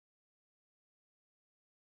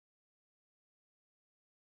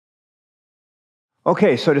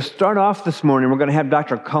Okay, so to start off this morning, we're going to have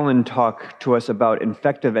Dr. Cullen talk to us about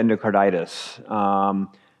infective endocarditis.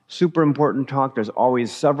 Super important talk. There's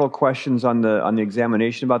always several questions on the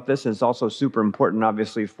examination about this. It's also super important,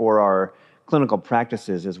 obviously, for our clinical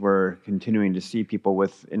practices as we're continuing to see people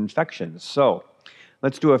with infections. So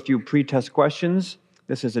let's do a few pre-test questions.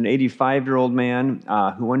 This is an 85-year-old man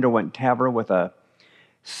who underwent TAVR with a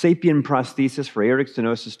sapien prosthesis for aortic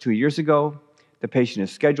stenosis 2 years ago. The patient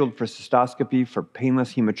is scheduled for cystoscopy for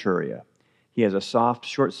painless hematuria. He has a soft,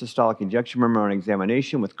 short systolic ejection murmur on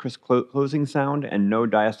examination with crisp closing sound and no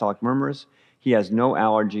diastolic murmurs. He has no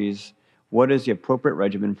allergies. What is the appropriate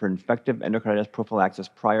regimen for infective endocarditis prophylaxis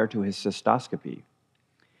prior to his cystoscopy?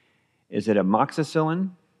 Is it amoxicillin,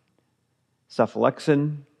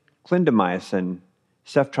 cephalexin, clindamycin,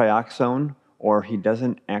 ceftriaxone, or he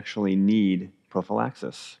doesn't actually need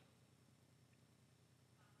prophylaxis?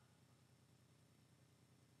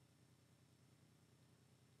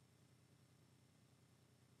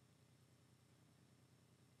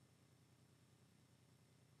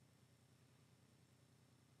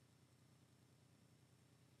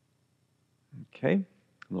 Okay,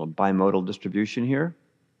 a little bimodal distribution here.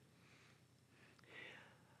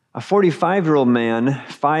 A 45-year-old man,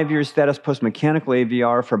 5 years status post-mechanical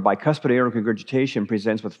AVR for bicuspid aortic regurgitation,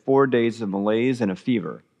 presents with 4 days of malaise and a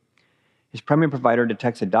fever. His primary provider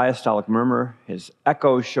detects a diastolic murmur. His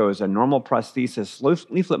echo shows a normal prosthesis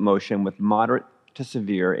leaflet motion with moderate to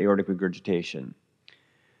severe aortic regurgitation.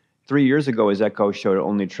 3 years ago, his echo showed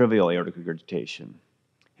only trivial aortic regurgitation.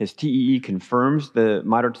 His TEE confirms the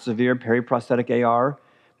moderate to severe periprosthetic AR,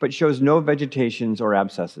 but shows no vegetations or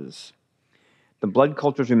abscesses. The blood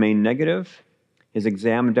cultures remain negative. His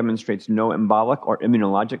exam demonstrates no embolic or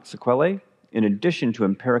immunologic sequelae. In addition to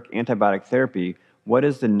empiric antibiotic therapy, what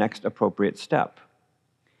is the next appropriate step?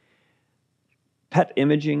 PET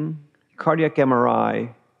imaging, cardiac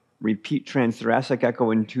MRI, repeat transthoracic echo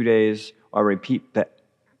in 2 days, or repeat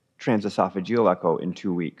transesophageal echo in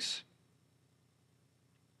 2 weeks.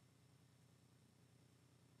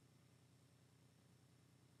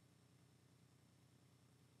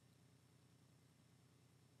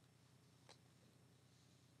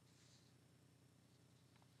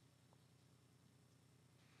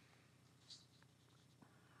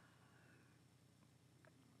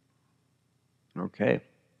 Okay.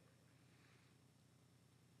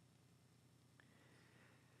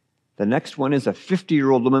 The next one is a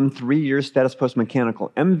 50-year-old woman, 3 years status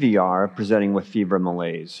post-mechanical MVR, presenting with fever and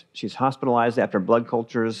malaise. She's hospitalized after blood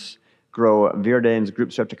cultures grow Virdens group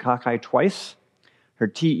streptococci twice. Her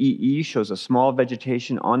TEE shows a small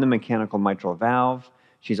vegetation on the mechanical mitral valve.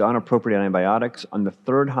 She's on appropriate antibiotics. On the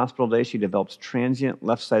 3rd hospital day, she develops transient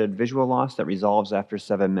left-sided visual loss that resolves after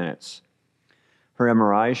 7 minutes. Her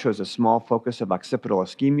MRI shows a small focus of occipital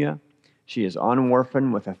ischemia. She is on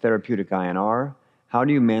warfarin with a therapeutic INR. How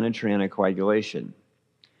do you manage her anticoagulation?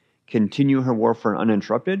 Continue her warfarin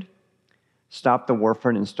uninterrupted. Stop the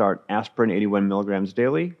warfarin and start aspirin 81 milligrams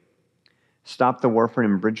daily. Stop the warfarin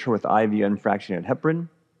and bridge her with IV unfractionated heparin.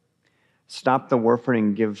 Stop the warfarin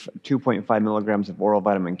and give 2.5 milligrams of oral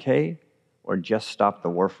vitamin K, or just stop the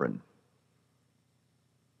warfarin.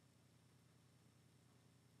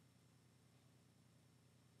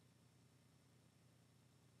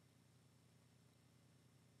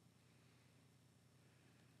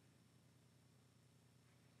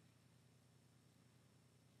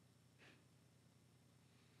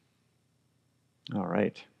 All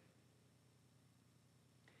right.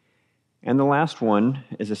 And the last one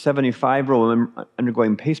is a 75-year-old woman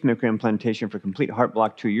undergoing pacemaker implantation for complete heart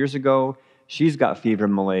block 2 years ago. She's got fever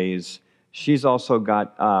and malaise. She's also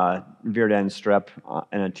got Virdens strep,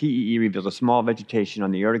 and a TEE reveals a small vegetation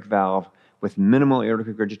on the aortic valve with minimal aortic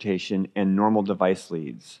regurgitation and normal device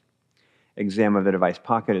leads. Exam of the device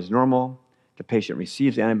pocket is normal. The patient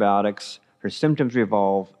receives antibiotics. Her symptoms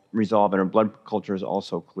resolve, and her blood culture is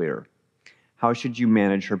also clear. How should you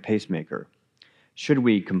manage her pacemaker? Should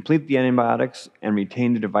we complete the antibiotics and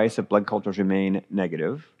retain the device if blood cultures remain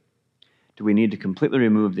negative? Do we need to completely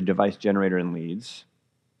remove the device generator and leads?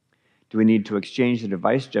 Do we need to exchange the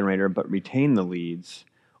device generator but retain the leads?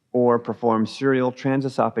 Or perform serial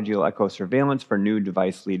transesophageal echo surveillance for new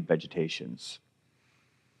device lead vegetations?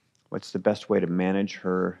 What's the best way to manage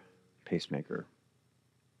her pacemaker?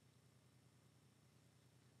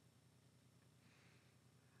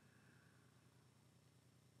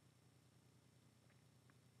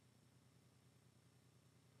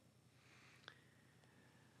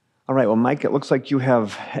 All right, well, Mike, it looks like you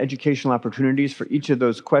have educational opportunities for each of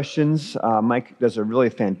those questions. Mike does a really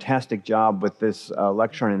fantastic job with this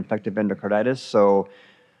lecture on infective endocarditis, so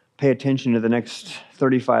pay attention to the next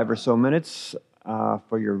 35 or so minutes.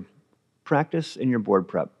 for your practice and your board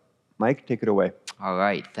prep. Mike, take it away. All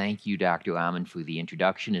right. Thank you, Dr. Amin, for the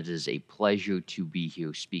introduction. It is a pleasure to be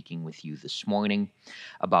here speaking with you this morning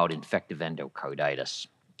about infective endocarditis.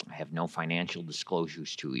 I have no financial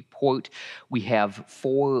disclosures to report. We have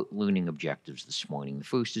 4 learning objectives this morning. The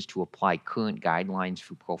first is to apply current guidelines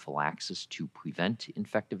for prophylaxis to prevent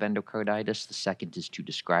infective endocarditis. The second is to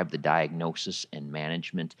describe the diagnosis and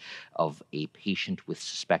management of a patient with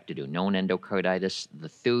suspected or known endocarditis. The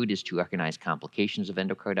third is to recognize complications of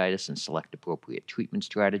endocarditis and select appropriate treatment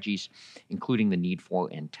strategies, including the need for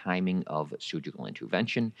and timing of surgical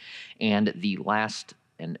intervention. And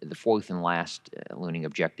the fourth and last learning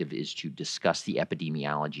objective is to discuss the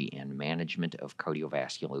epidemiology and management of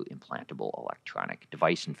cardiovascular implantable electronic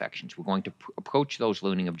device infections. We're going to approach those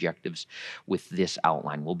learning objectives with this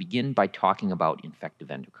outline. We'll begin by talking about infective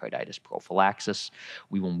endocarditis prophylaxis.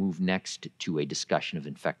 We will move next to a discussion of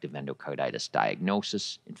infective endocarditis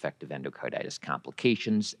diagnosis, infective endocarditis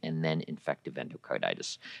complications, and then infective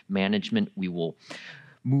endocarditis management. We will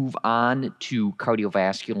move on to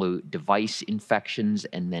cardiovascular device infections,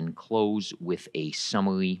 and then close with a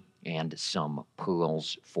summary and some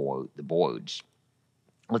pearls for the boards.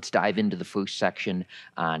 Let's dive into the first section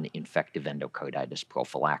on infective endocarditis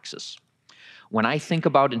prophylaxis. When I think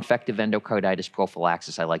about infective endocarditis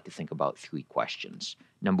prophylaxis, I like to think about 3 questions.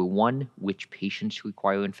 Number 1, which patients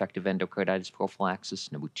require infective endocarditis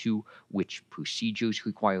prophylaxis? Number 2, which procedures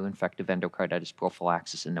require infective endocarditis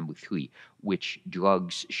prophylaxis? And number 3, which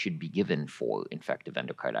drugs should be given for infective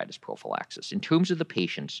endocarditis prophylaxis? In terms of the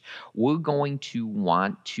patients, we're going to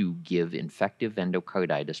want to give infective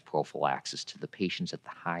endocarditis prophylaxis to the patients at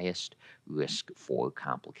the highest risk for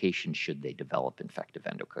complications should they develop infective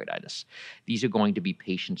endocarditis. These are going to be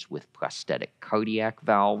patients with prosthetic cardiac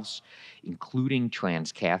valves, including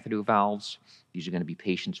transcatheter valves. These are going to be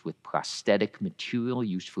patients with prosthetic material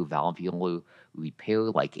used for valvular repair,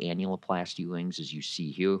 like annuloplasty rings, as you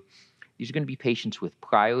see here. These are going to be patients with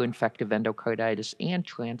prior infective endocarditis and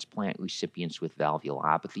transplant recipients with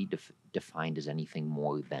valvulopathy, defined as anything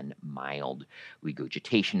more than mild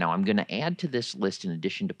regurgitation. Now, I'm going to add to this list, in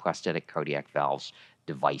addition to prosthetic cardiac valves,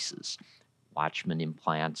 devices. Watchman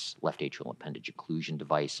implants, left atrial appendage occlusion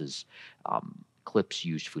devices, clips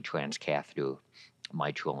used for transcatheter,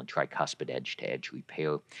 mitral, and tricuspid edge-to-edge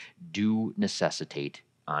repair do necessitate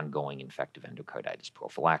ongoing infective endocarditis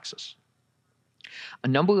prophylaxis. A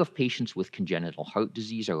number of patients with congenital heart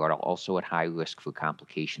disease are also at high risk for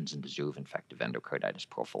complications and deserve infective endocarditis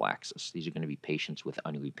prophylaxis. These are going to be patients with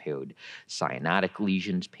unrepaired cyanotic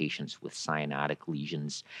lesions, patients with cyanotic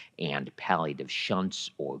lesions and palliative shunts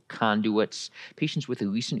or conduits, patients with a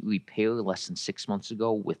recent repair less than 6 months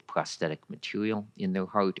ago with prosthetic material in their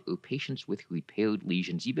heart, or patients with repaired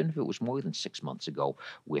lesions, even if it was more than 6 months ago,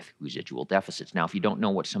 with residual deficits. Now, if you don't know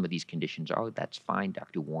what some of these conditions are, that's fine.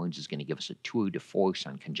 Dr. Warrens is going to give us a tour de force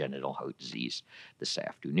on congenital heart disease this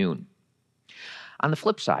afternoon. On the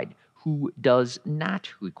flip side, who does not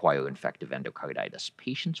require infective endocarditis?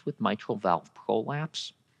 Patients with mitral valve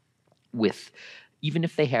prolapse, even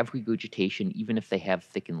if they have regurgitation, even if they have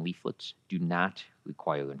thickened leaflets, do not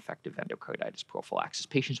require infective endocarditis prophylaxis.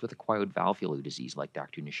 Patients with acquired valvular disease, like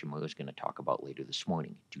Dr. Nishimura is going to talk about later this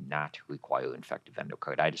morning, do not require infective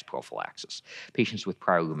endocarditis prophylaxis. Patients with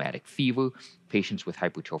prior rheumatic fever, patients with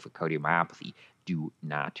hypertrophic cardiomyopathy do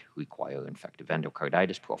not require infective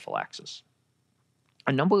endocarditis prophylaxis.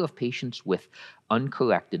 A number of patients with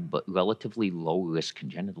uncorrected but relatively low-risk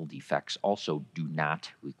congenital defects also do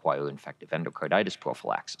not require infective endocarditis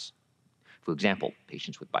prophylaxis. For example,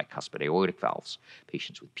 patients with bicuspid aortic valves,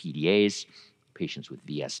 patients with PDAs, patients with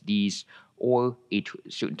VSDs, or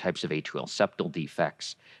certain types of atrial septal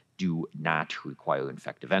defects do not require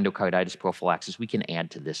infective endocarditis prophylaxis. We can add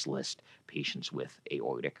to this list patients with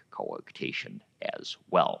aortic coarctation as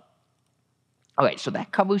well. All right, so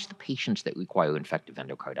that covers the patients that require infective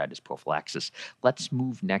endocarditis prophylaxis. Let's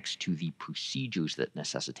move next to the procedures that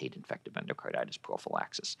necessitate infective endocarditis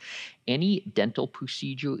prophylaxis. Any dental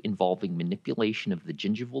procedure involving manipulation of the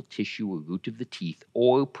gingival tissue or root of the teeth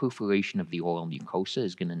or perforation of the oral mucosa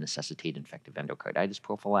is going to necessitate infective endocarditis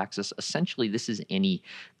prophylaxis. Essentially, this is any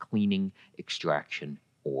cleaning, extraction,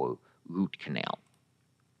 or root canal.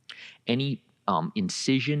 Any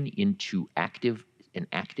incision into an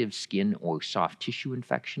active skin or soft tissue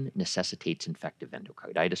infection necessitates infective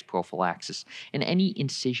endocarditis prophylaxis, and any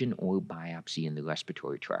incision or biopsy in the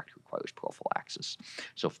respiratory tract requires prophylaxis.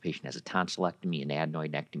 So if a patient has a tonsillectomy, an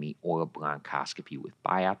adenoidectomy, or a bronchoscopy with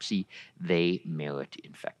biopsy, they merit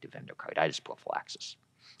infective endocarditis prophylaxis.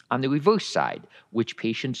 On the reverse side, which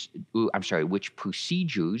procedures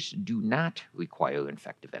do not require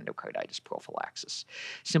infective endocarditis prophylaxis?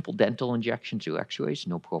 Simple dental injections or x-rays,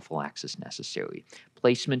 no prophylaxis necessary.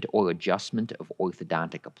 Placement or adjustment of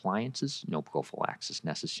orthodontic appliances, no prophylaxis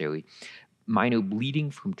necessary. Minor bleeding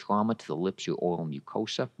from trauma to the lips or oral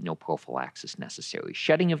mucosa, no prophylaxis necessary.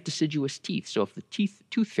 Shedding of deciduous teeth. So if the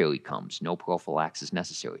tooth fairy comes, no prophylaxis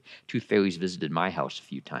necessary. Tooth fairies visited my house a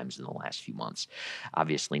few times in the last few months.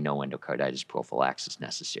 Obviously, no endocarditis prophylaxis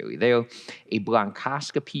necessary there. A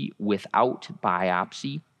bronchoscopy without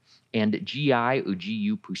biopsy and GI or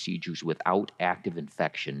GU procedures without active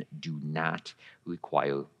infection do not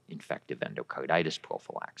require infective endocarditis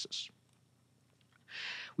prophylaxis.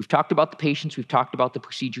 We've talked about the patients, we've talked about the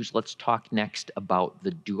procedures. Let's talk next about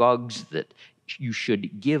the drugs that you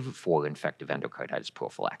should give for infective endocarditis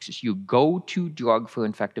prophylaxis. Your go-to drug for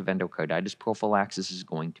infective endocarditis prophylaxis is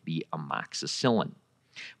going to be amoxicillin.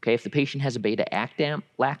 Okay, if the patient has a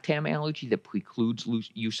beta-lactam allergy that precludes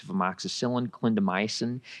use of amoxicillin,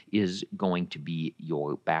 clindamycin is going to be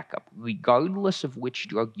your backup. Regardless of which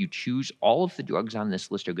drug you choose, all of the drugs on this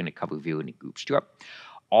list are going to cover virulent group strep.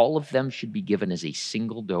 All of them should be given as a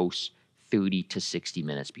single dose 30 to 60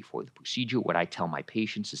 minutes before the procedure. What I tell my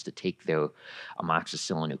patients is to take their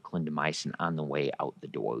amoxicillin or clindamycin on the way out the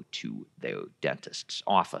door to their dentist's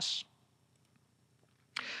office.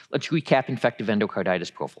 Let's recap infective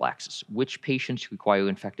endocarditis prophylaxis. Which patients require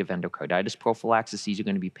infective endocarditis prophylaxis? These are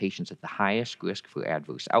going to be patients at the highest risk for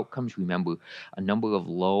adverse outcomes. Remember, a number of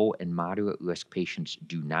low and moderate risk patients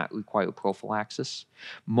do not require prophylaxis.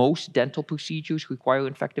 Most dental procedures require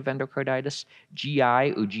infective endocarditis.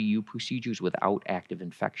 GI or GU procedures without active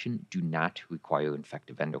infection do not require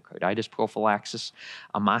infective endocarditis prophylaxis.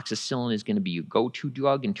 Amoxicillin is going to be your go-to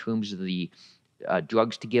drug in terms of the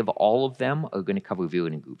drugs to give. All of them are going to cover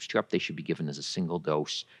virulent group strep. They should be given as a single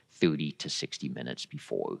dose 30 to 60 minutes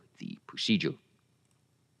before the procedure.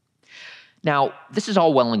 Now, this is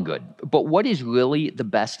all well and good, but what is really the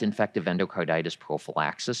best infective endocarditis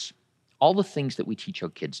prophylaxis? All the things that we teach our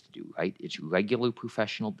kids to do, right? It's regular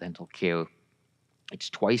professional dental care. It's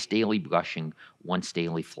twice daily brushing, once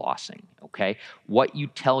daily flossing, okay? What you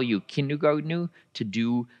tell your kindergartner to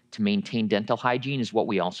do to maintain dental hygiene is what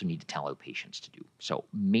we also need to tell our patients to do. So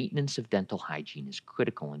maintenance of dental hygiene is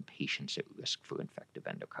critical in patients at risk for infective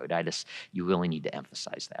endocarditis. You really need to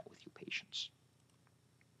emphasize that with your patients.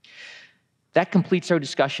 That completes our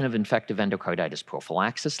discussion of infective endocarditis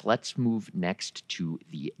prophylaxis. Let's move next to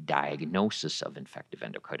the diagnosis of infective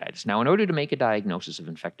endocarditis. Now, in order to make a diagnosis of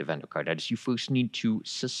infective endocarditis, you first need to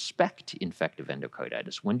suspect infective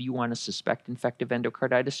endocarditis. When do you want to suspect infective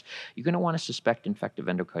endocarditis? You're going to want to suspect infective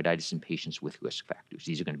endocarditis in patients with risk factors.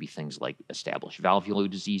 These are going to be things like established valvular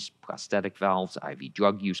disease, prosthetic valves, IV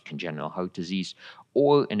drug use, congenital heart disease,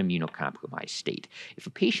 or an immunocompromised state. If a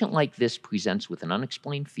patient like this presents with an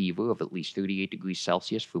unexplained fever of at least 38 degrees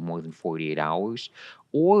Celsius for more than 48 hours,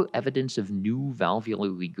 or evidence of new valvular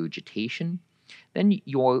regurgitation, then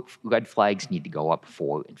your red flags need to go up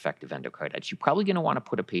for infective endocarditis. You're probably going to want to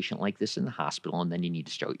put a patient like this in the hospital, and then you need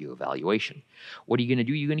to start your evaluation. What are you going to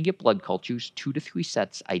do? You're going to get blood cultures, 2 to 3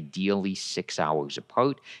 sets, ideally 6 hours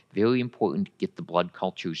apart. Very important to get the blood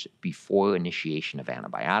cultures before initiation of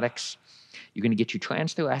antibiotics. You're going to get your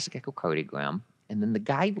transthoracic echocardiogram, and then the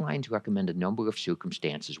guidelines recommend a number of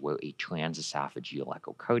circumstances where a transesophageal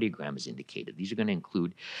echocardiogram is indicated. These are going to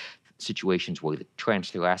include situations where the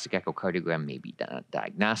transthoracic echocardiogram may be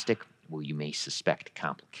diagnostic, where you may suspect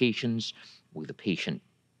complications, where the patient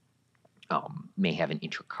may have an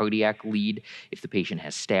intracardiac lead, if the patient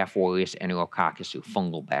has Staph aureus, enterococcus, or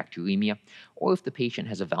fungal bacteremia, or if the patient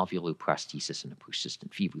has a valvular prosthesis and a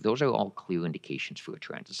persistent fever. Those are all clear indications for a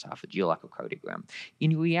transesophageal echocardiogram.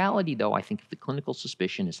 In reality, though, I think if the clinical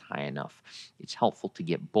suspicion is high enough, it's helpful to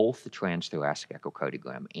get both the transthoracic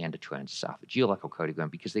echocardiogram and a transesophageal echocardiogram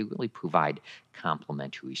because they really provide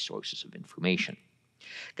complementary sources of information.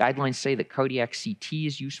 Guidelines say that cardiac CT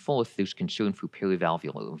is useful if there's concern for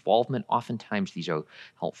perivalvular involvement. Oftentimes, these are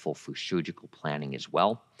helpful for surgical planning as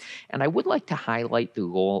well. And I would like to highlight the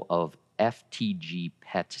role of FTG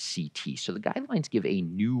PET CT. So the guidelines give a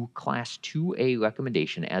new Class 2A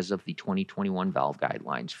recommendation as of the 2021 valve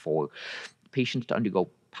guidelines for patients to undergo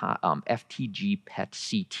FTG PET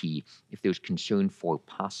CT if there's concern for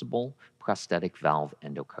possible prosthetic valve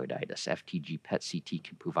endocarditis. FTG PET CT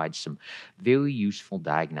can provide some very useful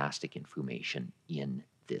diagnostic information in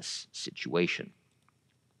this situation.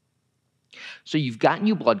 So you've gotten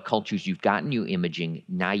your blood cultures, you've gotten your imaging,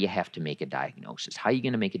 now you have to make a diagnosis. How are you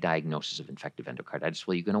going to make a diagnosis of infective endocarditis?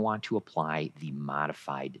 Well, you're going to want to apply the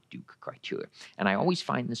modified Duke criteria. And I always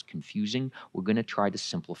find this confusing. We're going to try to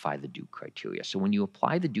simplify the Duke criteria. So when you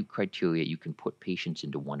apply the Duke criteria, you can put patients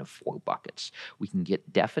into one of 4 buckets. We can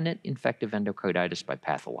get definite infective endocarditis by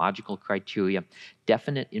pathological criteria,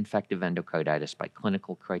 definite infective endocarditis by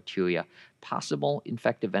clinical criteria, possible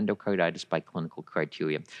infective endocarditis by clinical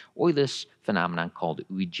criteria, or this phenomenon called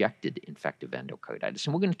rejected infective endocarditis.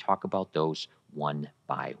 And we're going to talk about those one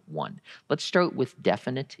by one. Let's start with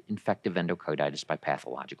definite infective endocarditis by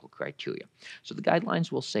pathological criteria. So the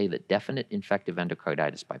guidelines will say that definite infective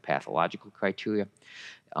endocarditis by pathological criteria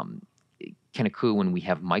can occur when we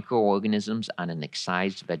have microorganisms on an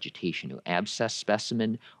excised vegetation or abscess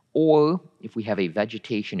specimen, or if we have a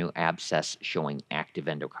vegetation or abscess showing active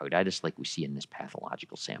endocarditis like we see in this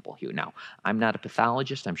pathological sample here. Now, I'm not a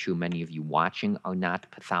pathologist. I'm sure many of you watching are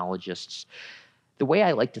not pathologists. The way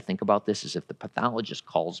I like to think about this is if the pathologist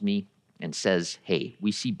calls me and says, hey,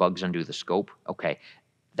 we see bugs under the scope, okay,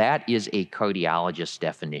 that is a cardiologist's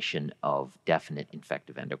definition of definite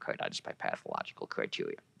infective endocarditis by pathological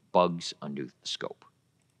criteria. Bugs under the scope.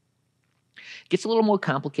 It gets a little more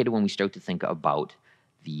complicated when we start to think about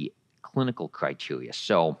the clinical criteria.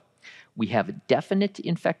 So we have definite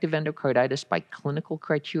infective endocarditis by clinical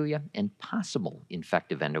criteria and possible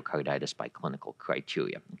infective endocarditis by clinical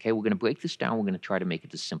criteria. Okay, we're going to break this down. We're going to try to make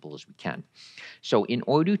it as simple as we can. So in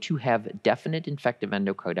order to have definite infective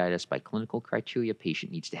endocarditis by clinical criteria,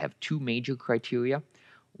 patient needs to have 2 major criteria,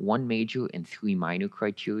 1 major and 3 minor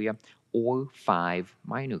criteria, or 5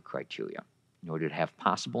 minor criteria. In order to have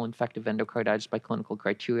possible infective endocarditis by clinical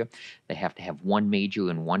criteria, they have to have 1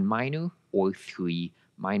 major and 1 minor, or 3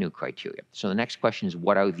 minor criteria. So the next question is,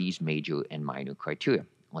 what are these major and minor criteria?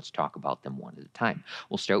 Let's talk about them one at a time.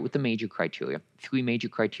 We'll start with the major criteria. 3 major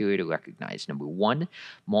criteria to recognize. Number 1,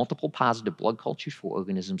 multiple positive blood cultures for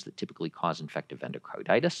organisms that typically cause infective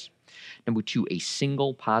endocarditis. Number 2, a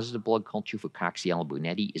single positive blood culture for Coxiella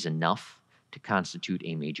burnetii is enough to constitute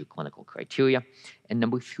a major clinical criteria. And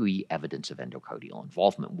number 3, evidence of endocardial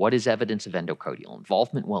involvement. What is evidence of endocardial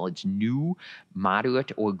involvement? Well, it's new,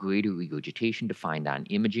 moderate, or greater regurgitation defined on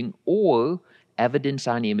imaging, or evidence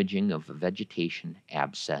on imaging of vegetation,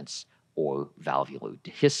 abscess, or valvular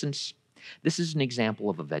dehiscence. This is an example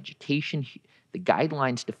of a vegetation. The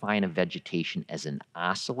guidelines define a vegetation as an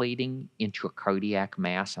oscillating intracardiac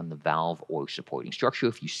mass on the valve or supporting structure.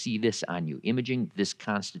 If you see this on your imaging, this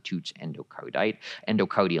constitutes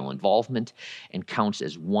endocardial involvement and counts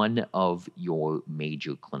as one of your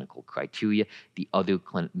major clinical criteria. The other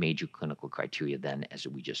major clinical criteria then, as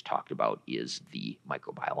we just talked about, is the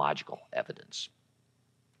microbiological evidence.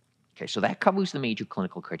 Okay, so that covers the major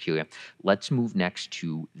clinical criteria. Let's move next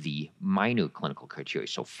to the minor clinical criteria.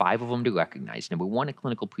 So 5 of them to recognize. Number 1, a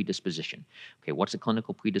clinical predisposition. Okay, what's a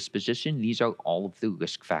clinical predisposition? These are all of the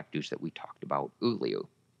risk factors that we talked about earlier.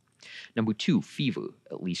 Number 2, fever,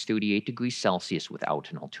 at least 38 degrees Celsius without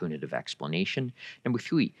an alternative explanation. Number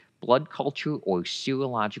 3, blood culture or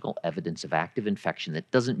serological evidence of active infection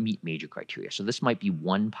that doesn't meet major criteria. So this might be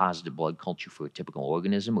 1 positive blood culture for a typical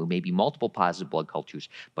organism, or maybe multiple positive blood cultures,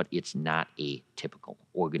 but it's not a typical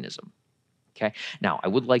organism. Okay. Now, I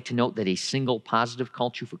would like to note that a single positive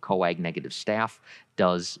culture for coag-negative staph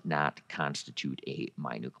does not constitute a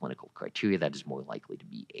minor clinical criteria. That is more likely to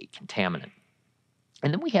be a contaminant.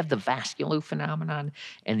 And then we have the vascular phenomenon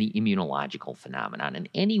and the immunological phenomenon. And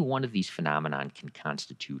any one of these phenomenon can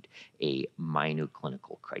constitute a minor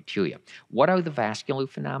clinical criteria. What are the vascular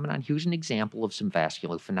phenomenon? Here's an example of some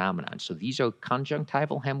vascular phenomenon. So these are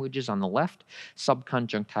conjunctival hemorrhages on the left,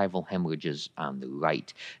 subconjunctival hemorrhages on the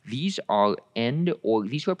right. These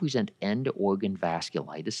represent end organ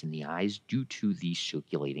vasculitis in the eyes due to the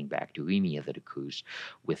circulating bacteremia that occurs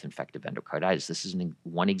with infective endocarditis. This is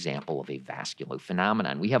one example of a vascular phenomenon.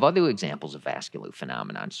 We have other examples of vascular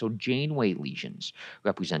phenomenon. So Janeway lesions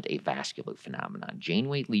represent a vascular phenomenon.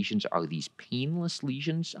 Janeway lesions are these painless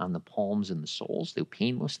lesions on the palms and the soles. They're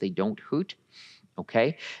painless. They don't hurt.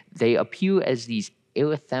 Okay? They appear as these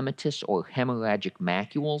erythematous or hemorrhagic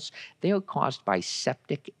macules. They are caused by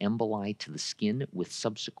septic emboli to the skin with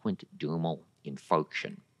subsequent dermal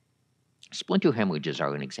infarction. Splinter hemorrhages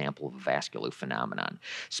are an example of a vascular phenomenon.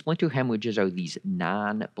 Splinter hemorrhages are these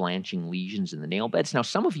non-blanching lesions in the nail beds. Now,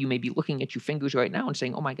 some of you may be looking at your fingers right now and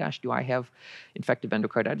saying, oh my gosh, do I have infective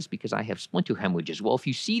endocarditis because I have splinter hemorrhages? Well, if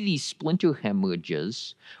you see these splinter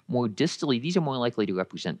hemorrhages more distally, these are more likely to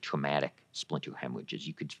represent traumatic splinter hemorrhages.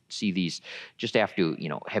 You could see these just after,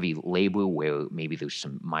 heavy labor where maybe there's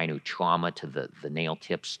some minor trauma to the nail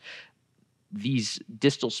tips. these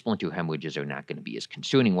distal splinter hemorrhages are not going to be as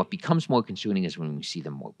concerning. What becomes more concerning is when we see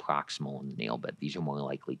them more proximal in the nail bed. These are more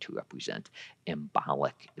likely to represent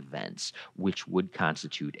embolic events, which would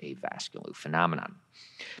constitute a vascular phenomenon.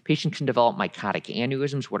 Patients can develop mycotic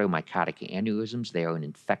aneurysms. What are mycotic aneurysms? They are an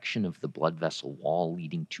infection of the blood vessel wall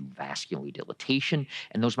leading to vascular dilatation,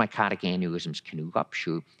 and those mycotic aneurysms can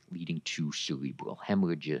rupture, leading to cerebral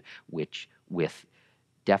hemorrhage, which with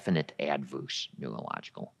definite adverse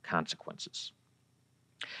neurological consequences.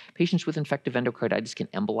 Patients with infective endocarditis can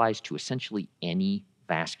embolize to essentially any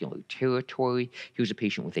vascular territory. Here's a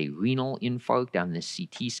patient with a renal infarct on this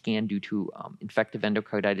CT scan due to infective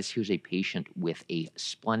endocarditis. Here's a patient with a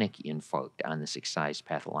splenic infarct on this excised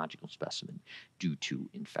pathological specimen due to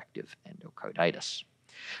infective endocarditis.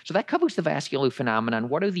 So that covers the vascular phenomenon.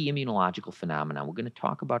 What are the immunological phenomena? We're going to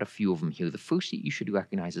talk about a few of them here. The first that you should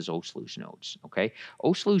recognize is Osler's nodes, okay?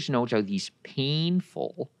 Osler's nodes are these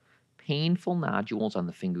painful nodules on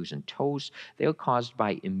the fingers and toes. They are caused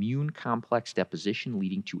by immune complex deposition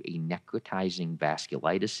leading to a necrotizing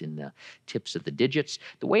vasculitis in the tips of the digits.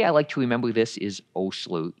 The way I like to remember this is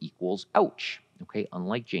Osler equals ouch, okay?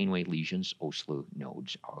 Unlike Janeway lesions, Osler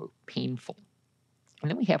nodes are painful.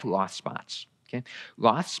 And then we have Roth spots. Okay.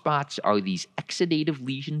 Roth spots are these exudative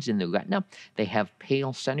lesions in the retina. They have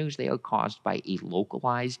pale centers. They are caused by a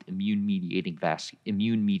localized immune-mediated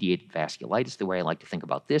vasculitis. The way I like to think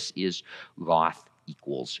about this is Roth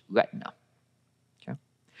equals retina. Okay.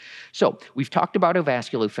 So we've talked about our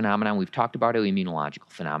vascular phenomenon. We've talked about our immunological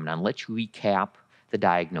phenomenon. Let's recap the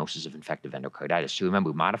diagnosis of infective endocarditis. So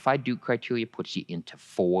remember, modified Duke criteria puts you into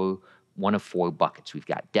one of four buckets. We've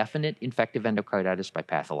got definite infective endocarditis by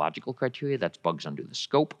pathological criteria. That's bugs under the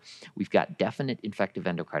scope. We've got definite infective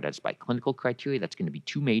endocarditis by clinical criteria. That's going to be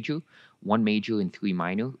 2 major, 1 major and 3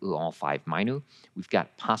 minor, or all 5 minor. We've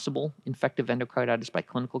got possible infective endocarditis by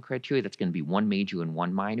clinical criteria. That's going to be 1 major and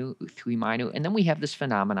 1 minor, or 3 minor. And then we have this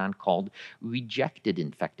phenomenon called rejected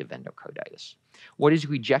infective endocarditis. What is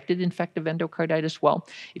rejected infective endocarditis? Well,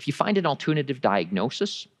 if you find an alternative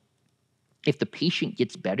diagnosis, if the patient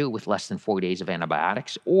gets better with less than 4 days of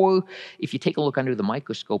antibiotics, or if you take a look under the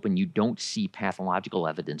microscope and you don't see pathological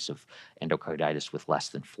evidence of endocarditis with less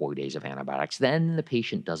than 4 days of antibiotics, then the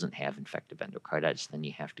patient doesn't have infective endocarditis. Then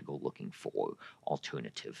you have to go looking for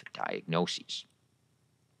alternative diagnoses.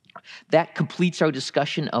 That completes our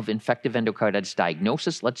discussion of infective endocarditis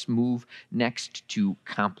diagnosis. Let's move next to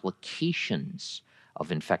complications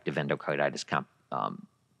of infective endocarditis.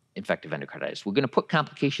 We're going to put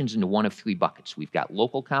complications into one of 3 buckets. We've got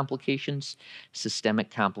local complications,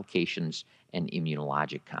 systemic complications, and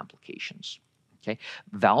immunologic complications. Okay?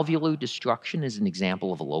 Valvular destruction is an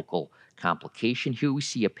example of a local complication. Here we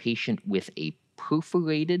see a patient with a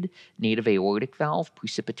perforated native aortic valve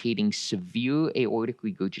precipitating severe aortic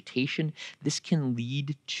regurgitation. This can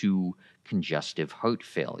lead to congestive heart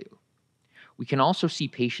failure. We can also see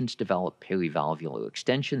patients develop perivalvular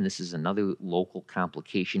extension. This is another local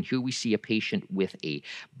complication. Here we see a patient with a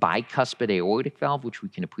bicuspid aortic valve, which we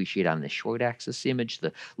can appreciate on the short axis image.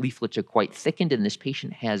 The leaflets are quite thickened, and this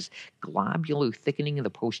patient has globular thickening of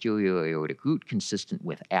the posterior aortic root consistent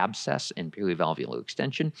with abscess and perivalvular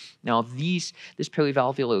extension. Now, if this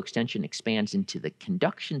perivalvular extension expands into the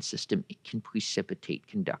conduction system, it can precipitate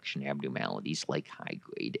conduction abnormalities like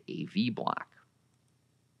high-grade AV block.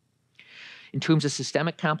 In terms of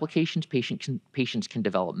systemic complications, patients can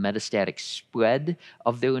develop metastatic spread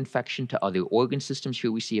of their infection to other organ systems.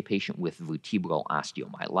 Here we see a patient with vertebral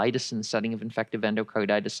osteomyelitis in the setting of infective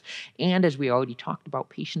endocarditis. And as we already talked about,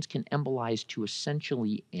 patients can embolize to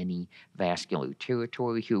essentially any vascular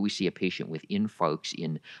territory. Here we see a patient with infarcts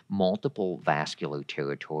in multiple vascular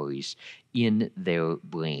territories in their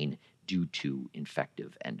brain due to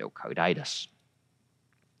infective endocarditis.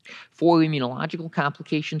 4 immunological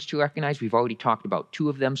complications to recognize. We've already talked about 2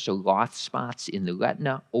 of them. So Roth spots in the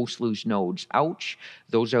retina, Osler's nodes, ouch.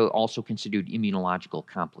 Those are also considered immunological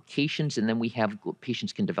complications. And then we have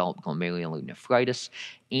patients can develop glomerular nephritis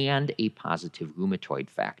and a positive rheumatoid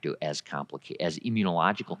factor as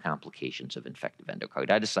immunological complications of infective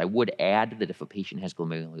endocarditis. I would add that if a patient has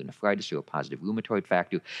glomerular nephritis or a positive rheumatoid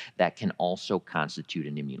factor, that can also constitute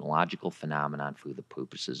an immunological phenomenon for the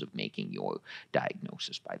purposes of making your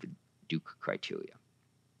diagnosis by the Duke criteria.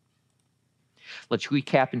 Let's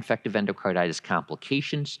recap infective endocarditis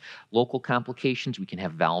complications. Local complications, we can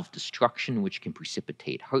have valve destruction, which can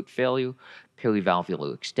precipitate heart failure.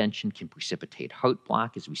 Perivalvular extension can precipitate heart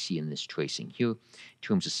block, as we see in this tracing here. In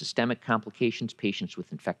terms of systemic complications, patients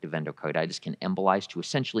with infective endocarditis can embolize to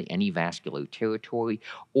essentially any vascular territory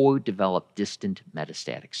or develop distant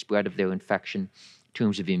metastatic spread of their infection. In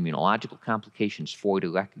terms of immunological complications, 4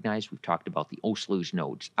 to recognize, we've talked about the Osler's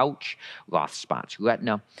nodes, ouch, Rothspott's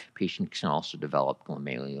retina. Patients can also develop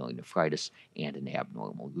glomerulonephritis and an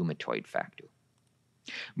abnormal rheumatoid factor.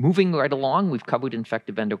 Moving right along, we've covered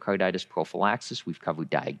infective endocarditis prophylaxis, we've covered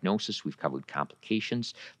diagnosis, we've covered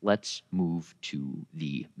complications. Let's move to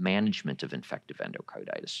the management of infective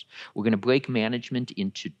endocarditis. We're going to break management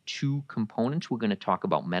into 2 components. We're going to talk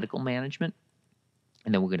about medical management,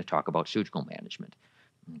 and then we're going to talk about surgical management.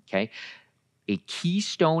 Okay? A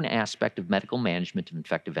keystone aspect of medical management of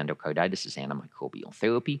infective endocarditis is antimicrobial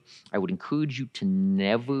therapy. I would encourage you to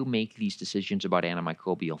never make these decisions about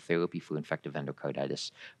antimicrobial therapy for infective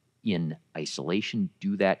endocarditis in isolation.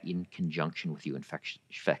 Do that in conjunction with your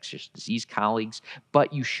infectious disease colleagues,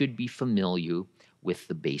 but you should be familiar with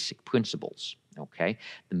the basic principles. Okay?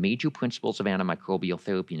 The major principles of antimicrobial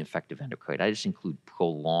therapy in infective endocarditis include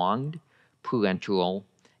prolonged parenteral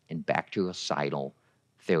and bactericidal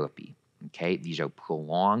therapy. Okay, these are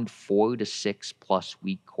prolonged 4 to 6 plus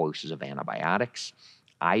week courses of antibiotics,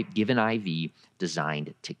 given IV,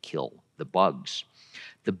 designed to kill the bugs.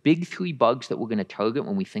 The big 3 bugs that we're going to target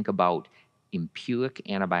when we think about empiric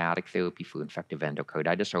antibiotic therapy for infective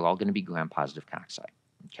endocarditis are all going to be gram-positive cocci.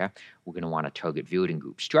 Okay, we're going to want to target viridin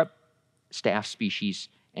group strep, staph species,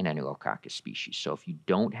 and Enterococcus species. So if you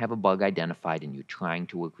don't have a bug identified and you're trying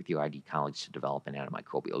to work with your ID colleagues to develop an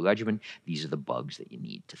antimicrobial regimen, these are the bugs that you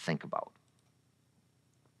need to think about.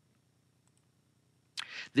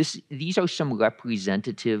 These are some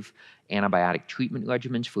representative antibiotic treatment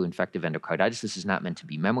regimens for infective endocarditis. This is not meant to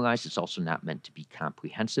be memorized. It's also not meant to be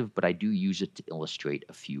comprehensive, but I do use it to illustrate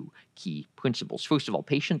a few key principles. First of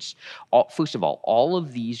all, all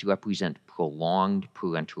of these represent prolonged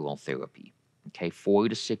parenteral therapy. Okay, 4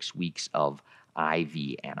 to 6 weeks of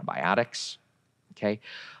IV antibiotics. Okay,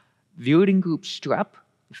 viridin group strep.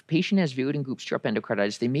 If a patient has viridin group strep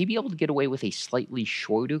endocarditis, they may be able to get away with a slightly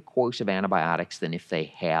shorter course of antibiotics than if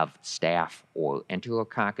they have staph or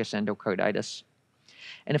Enterococcus endocarditis.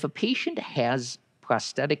 And if a patient has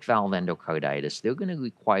prosthetic valve endocarditis, they're going to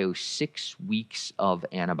require 6 weeks of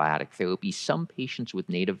antibiotic therapy. Some patients with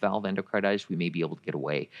native valve endocarditis, we may be able to get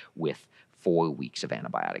away with 4 weeks of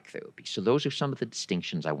antibiotic therapy. So those are some of the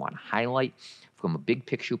distinctions I want to highlight. From a big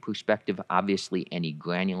picture perspective, obviously any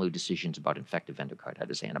granular decisions about infective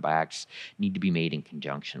endocarditis antibiotics need to be made in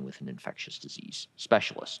conjunction with an infectious disease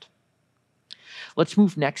specialist. Let's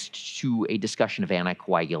move next to a discussion of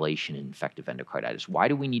anticoagulation in infective endocarditis. Why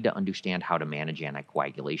do we need to understand how to manage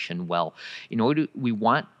anticoagulation? Well, we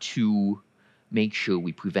want to make sure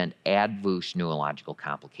we prevent adverse neurological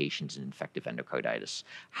complications in infective endocarditis.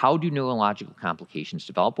 How do neurological complications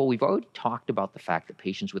develop? Well, we've already talked about the fact that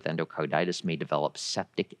patients with endocarditis may develop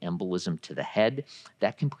septic embolism to the head.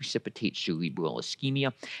 That can precipitate cerebral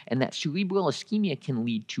ischemia, and that cerebral ischemia can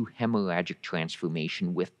lead to hemorrhagic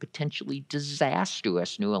transformation with potentially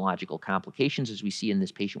disastrous neurological complications, as we see in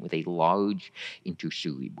this patient with a large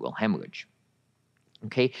intercerebral hemorrhage.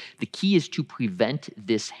 Okay, the key is to prevent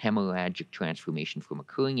this hemorrhagic transformation from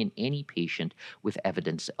occurring in any patient with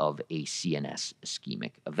evidence of a CNS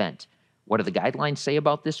ischemic event. What do the guidelines say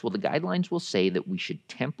about this? Well, the guidelines will say that we should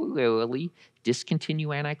temporarily discontinue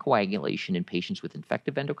anticoagulation in patients with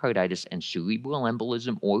infective endocarditis and cerebral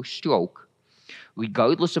embolism or stroke,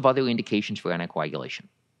 regardless of other indications for anticoagulation.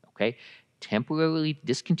 Okay? Temporarily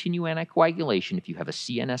discontinue anticoagulation if you have a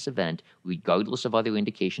CNS event, regardless of other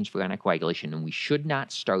indications for anticoagulation, and we should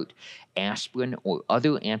not start aspirin or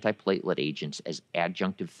other antiplatelet agents as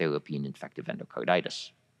adjunctive therapy in infective endocarditis.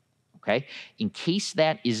 Okay? In case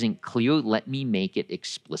that isn't clear, let me make it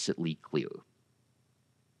explicitly clear.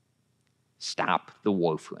 Stop the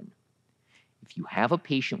warfarin. If you have a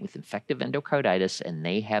patient with infective endocarditis and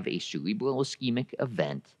they have a cerebral ischemic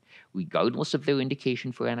event, regardless of their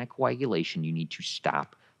indication for anticoagulation, you need to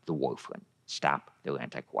stop the warfarin, stop their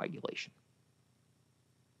anticoagulation.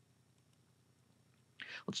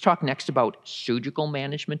 Let's talk next about surgical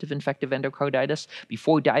management of infective endocarditis.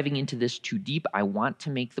 Before diving into this too deep, I want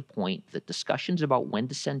to make the point that discussions about when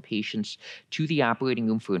to send patients to the operating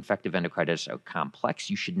room for infective endocarditis are complex.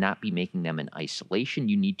 You should not be making them in isolation.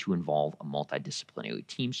 You need to involve a multidisciplinary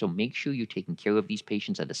team. So make sure you're taking care of these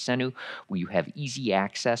patients at a center where you have easy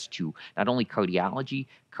access to not only cardiology,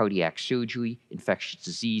 cardiac surgery, infectious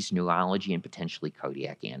disease, neurology, and potentially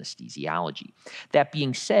cardiac anesthesiology. That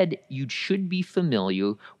being said, you should be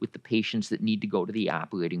familiar with the patients that need to go to the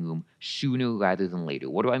operating room sooner rather than later.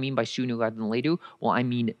 What do I mean by sooner rather than later? Well, I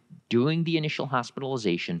mean during the initial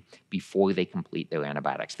hospitalization before they complete their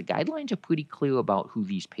antibiotics. The guidelines are pretty clear about who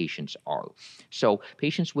these patients are. So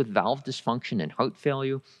patients with valve dysfunction and heart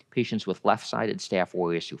failure, patients with left-sided Staph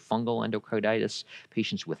aureus or fungal endocarditis,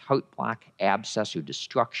 patients with heart block, abscess, or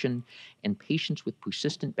destruction, and patients with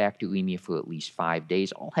persistent bacteremia for at least 5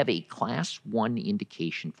 days all have a class 1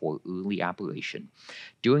 indication for early operation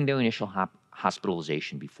during their initial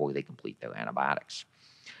hospitalization before they complete their antibiotics.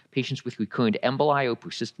 Patients with recurrent emboli or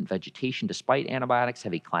persistent vegetation despite antibiotics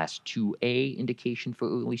have a class 2A indication for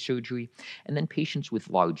early surgery. And then patients with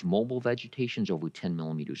large mobile vegetations over 10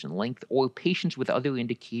 millimeters in length, or patients with other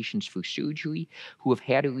indications for surgery who have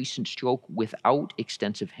had a recent stroke without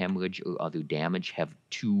extensive hemorrhage or other damage have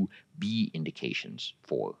 2B indications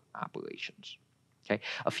for operations. Okay.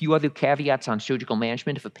 A few other caveats on surgical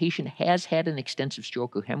management. If a patient has had an extensive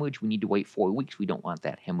stroke or hemorrhage, we need to wait 4 weeks. We don't want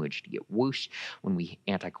that hemorrhage to get worse when we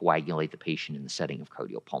anticoagulate the patient in the setting of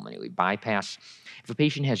cardiopulmonary bypass. If a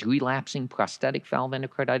patient has relapsing prosthetic valve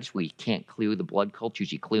endocarditis where you can't clear the blood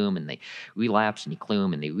cultures, you clear them and they relapse, and you clear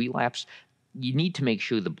them and they relapse, you need to make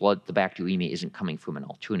sure the bacteremia isn't coming from an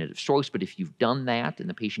alternative source. But if you've done that and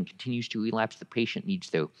the patient continues to relapse, the patient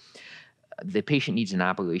needs an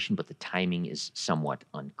operation, but the timing is somewhat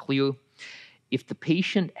unclear. If the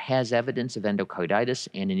patient has evidence of endocarditis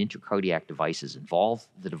and an intracardiac device is involved,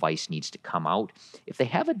 the device needs to come out. If they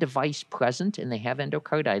have a device present and they have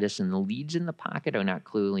endocarditis and the leads in the pocket are not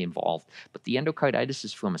clearly involved, but the endocarditis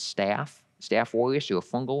is from a Staph aureus or a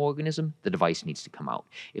fungal organism, the device needs to come out.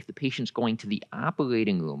 If the patient's going to the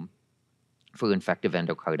operating room for infective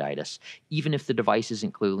endocarditis, even if the device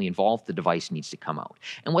isn't clearly involved, the device needs to come out.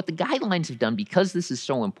 And what the guidelines have done, because this is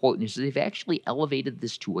so important, is they've actually elevated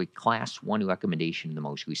this to a class 1 recommendation in the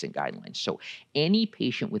most recent guidelines. So any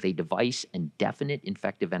patient with a device and definite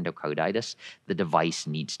infective endocarditis, the device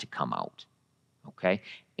needs to come out. Okay?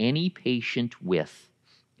 Any patient with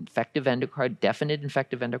definite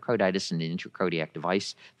infective endocarditis and an intracardiac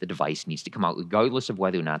device, the device needs to come out regardless of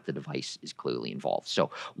whether or not the device is clearly involved. So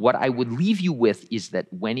what I would leave you with is that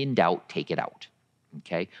when in doubt, take it out.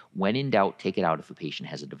 Okay? When in doubt, take it out if a patient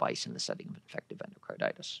has a device in the setting of infective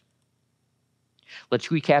endocarditis. Let's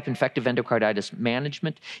recap infective endocarditis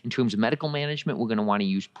management. In terms of medical management, we're going to want to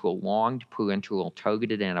use prolonged parenteral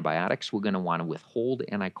targeted antibiotics. We're going to want to withhold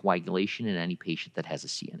anticoagulation in any patient that has a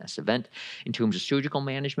CNS event. In terms of surgical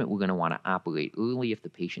management, we're going to want to operate early if the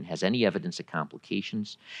patient has any evidence of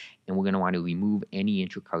complications, and we're going to want to remove any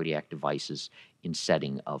intracardiac devices in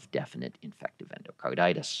setting of definite infective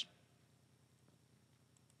endocarditis.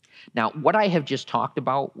 Now, what I have just talked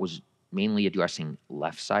about was mainly addressing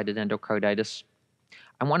left-sided endocarditis.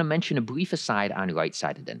 I want to mention a brief aside on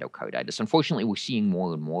right-sided endocarditis. Unfortunately, we're seeing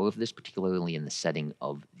more and more of this, particularly in the setting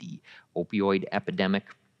of the opioid epidemic.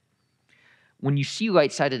 When you see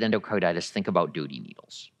right-sided endocarditis, think about dirty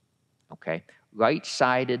needles. Okay?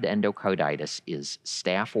 Right-sided endocarditis is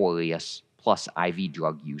Staph aureus plus IV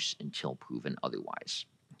drug use until proven otherwise.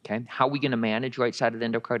 Okay? How are we going to manage right-sided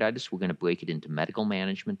endocarditis? We're going to break it into medical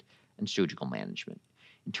management and surgical management.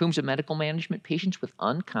 In terms of medical management, patients with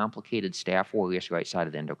uncomplicated Staph aureus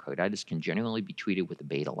right-sided endocarditis can generally be treated with a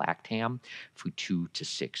beta-lactam for 2 to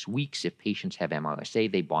 6 weeks. If patients have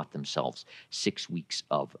MRSA, they bought themselves 6 weeks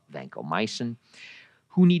of vancomycin.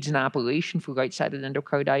 Who needs an operation for right-sided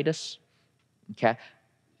endocarditis? Okay.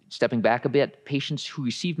 Stepping back a bit, patients who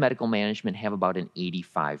receive medical management have about an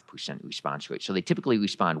 85% response rate. So they typically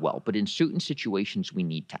respond well, but in certain situations we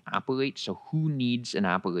need to operate. So who needs an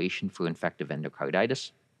operation for infective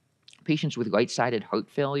endocarditis? Patients with right-sided heart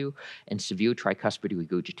failure and severe tricuspid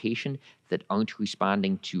regurgitation that aren't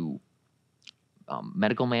responding to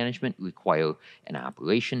medical management require an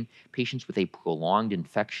operation. Patients with a prolonged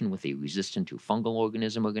infection with a resistant or fungal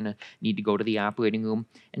organism are going to need to go to the operating room.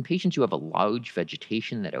 And patients who have a large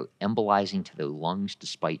vegetation that are embolizing to their lungs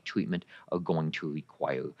despite treatment are going to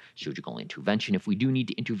require surgical intervention. If we do need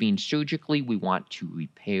to intervene surgically, we want to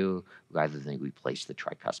repair rather than replace the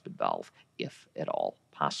tricuspid valve, if at all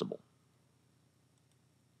possible.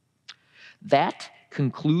 That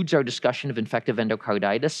concludes our discussion of infective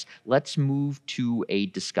endocarditis. Let's move to a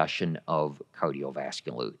discussion of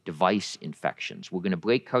cardiovascular device infections. We're going to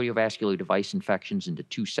break cardiovascular device infections into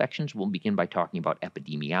 2 sections. We'll begin by talking about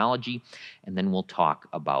epidemiology, and then we'll talk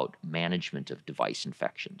about management of device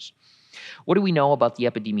infections. What do we know about the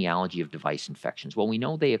epidemiology of device infections? Well, we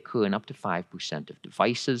know they occur in up to 5% of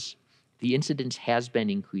devices. The incidence has been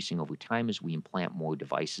increasing over time as we implant more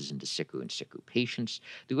devices into sicker and sicker patients.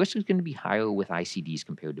 The risk is going to be higher with ICDs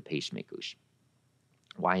compared to pacemakers.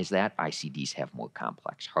 Why is that? ICDs have more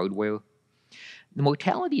complex hardware. The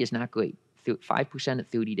mortality is not great. 5%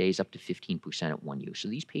 at 30 days, up to 15% at 1 year. So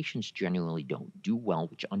these patients generally don't do well,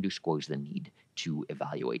 which underscores the need to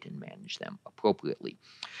evaluate and manage them appropriately.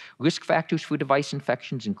 Risk factors for device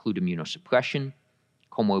infections include immunosuppression,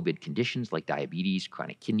 comorbid conditions like diabetes,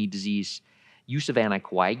 chronic kidney disease, use of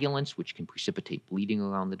anticoagulants, which can precipitate bleeding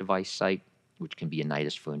around the device site, which can be a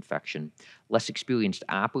nidus for infection. Less experienced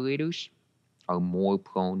operators are more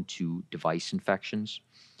prone to device infections.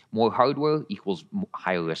 More hardware equals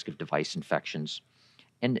higher risk of device infections.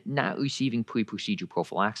 And not receiving pre-procedure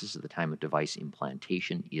prophylaxis at the time of device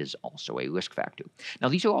implantation is also a risk factor. Now,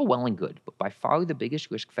 these are all well and good, but by far the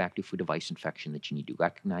biggest risk factor for device infection that you need to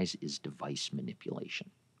recognize is device manipulation.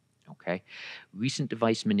 Okay? Recent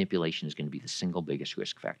device manipulation is going to be the single biggest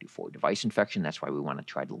risk factor for device infection. That's why we want to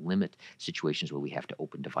try to limit situations where we have to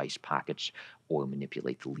open device pockets or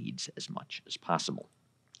manipulate the leads as much as possible.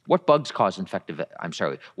 What bugs cause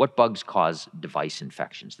device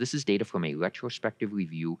infections? This is data from a retrospective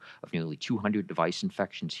review of nearly 200 device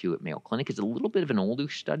infections here at Mayo Clinic. It's a little bit of an older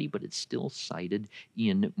study, but it's still cited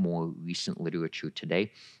in more recent literature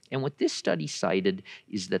today. And what this study cited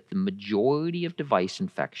is that the majority of device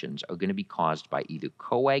infections are going to be caused by either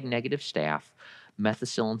coag-negative staph,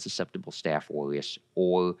 methicillin-susceptible Staph aureus,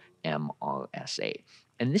 or MRSA.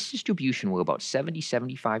 And this distribution, where about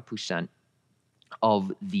 70-75%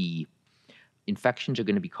 of the infections are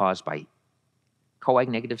going to be caused by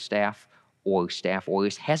coag-negative staph or Staph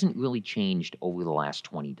aureus, hasn't really changed over the last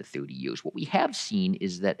 20 to 30 years. What we have seen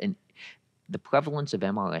is that the prevalence of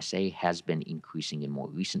MRSA has been increasing in more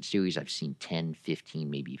recent series. I've seen 10, 15,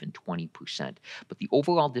 maybe even 20%. But the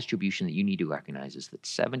overall distribution that you need to recognize is that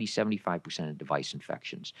 70-75% of device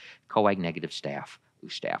infections, coag-negative staph or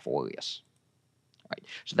Staph aureus. Right.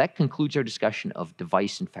 So that concludes our discussion of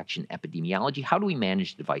device infection epidemiology. How do we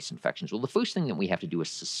manage device infections? Well, the first thing that we have to do is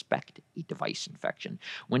suspect a device infection.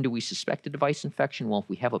 When do we suspect a device infection? Well, if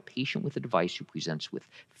we have a patient with a device who presents with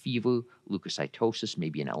fever, leukocytosis,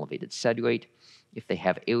 maybe an elevated sed rate, if they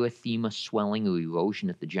have erythema, swelling, or erosion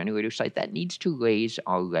at the generator site, that needs to raise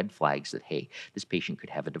our red flags that, hey, this patient could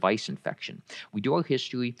have a device infection. We do our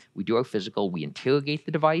history, we do our physical, we interrogate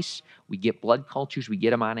the device, we get blood cultures, we get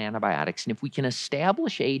them on antibiotics, and if we can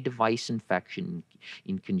establish a device infection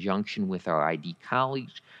in conjunction with our ID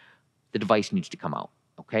colleagues, the device needs to come out,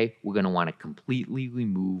 okay? We're going to want to completely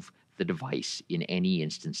remove the device in any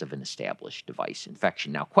instance of an established device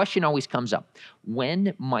infection. Now, question always comes up,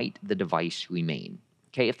 when might the device remain?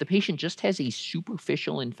 Okay, if the patient just has a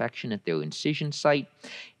superficial infection at their incision site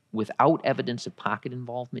without evidence of pocket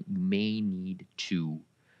involvement, you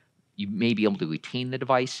may be able to retain the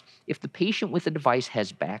device. If the patient with the device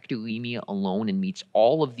has bacteremia alone and meets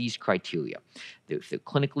all of these criteria, if they're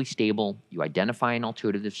clinically stable, you identify an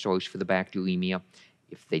alternative source for the bacteremia.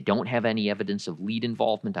 If they don't have any evidence of lead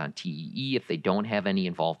involvement on TEE, if they don't have any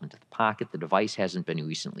involvement at the pocket, the device hasn't been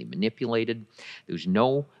recently manipulated, there's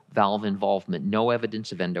no valve involvement, no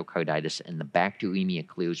evidence of endocarditis, and the bacteremia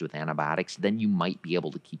clears with antibiotics, then you might be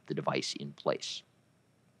able to keep the device in place.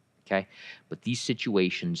 Okay? But these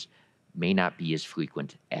situations may not be as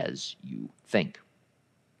frequent as you think.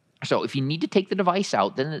 So if you need to take the device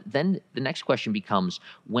out, then the next question becomes,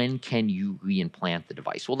 when can you reimplant the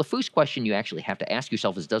device? Well, the first question you actually have to ask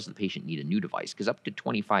yourself is, does the patient need a new device? Because up to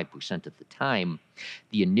 25% of the time,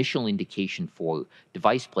 the initial indication for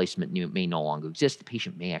device placement may no longer exist. The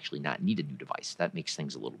patient may actually not need a new device. That makes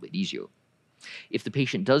things a little bit easier. If the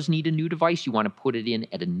patient does need a new device, you want to put it in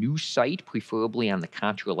at a new site, preferably on the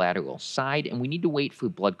contralateral side, and we need to wait for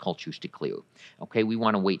blood cultures to clear. Okay, we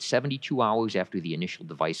want to wait 72 hours after the initial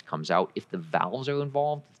device comes out. If the valves are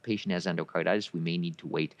involved, if the patient has endocarditis, we may need to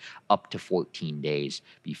wait up to 14 days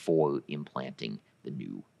before implanting the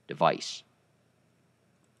new device.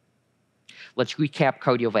 Let's recap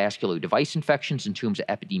cardiovascular device infections in terms of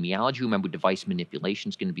epidemiology. Remember, device manipulation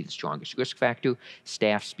is going to be the strongest risk factor.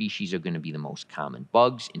 Staph species are going to be the most common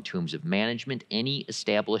bugs. In terms of management, any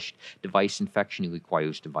established device infection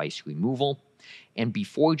requires device removal. And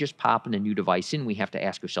before just popping a new device in, we have to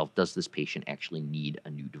ask ourselves, does this patient actually need a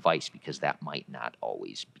new device? Because that might not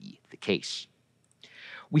always be the case.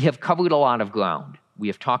 We have covered a lot of ground. We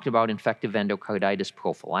have talked about infective endocarditis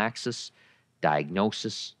prophylaxis,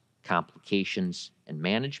 diagnosis, complications, and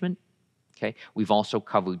management. Okay, we've also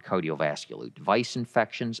covered cardiovascular device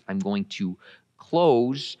infections. I'm going to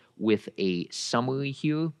close with a summary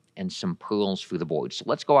here and some pearls for the boards. So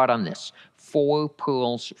let's go out on this. 4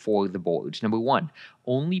 pearls for the boards. Number 1,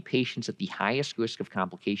 only patients at the highest risk of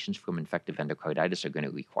complications from infective endocarditis are going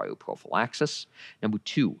to require prophylaxis. Number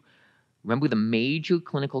 2, remember the major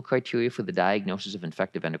clinical criteria for the diagnosis of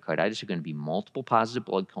infective endocarditis are going to be multiple positive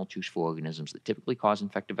blood cultures for organisms that typically cause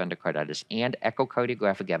infective endocarditis and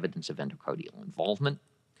echocardiographic evidence of endocardial involvement.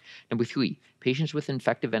 Number 3, patients with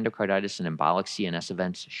infective endocarditis and embolic CNS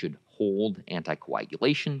events should hold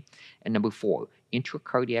anticoagulation. And number 4,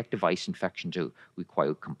 intracardiac device infections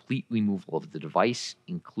require complete removal of the device,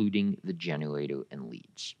 including the generator and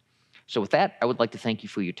leads. So with that, I would like to thank you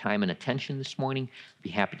for your time and attention this morning. I'd be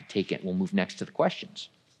happy to take it. We'll move next to the questions.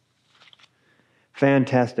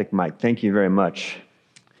 Fantastic, Mike. Thank you very much.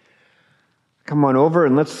 Come on over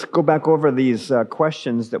and let's go back over these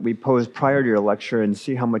questions that we posed prior to your lecture and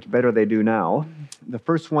see how much better they do now. The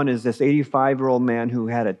first one is this 85-year-old man who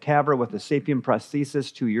had a TAVR with a sapien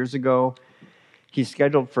prosthesis 2 years ago. He's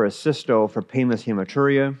scheduled for a cysto for painless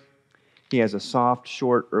hematuria. He has a soft,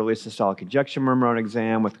 short, early systolic ejection murmur on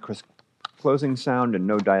exam with crisp closing sound and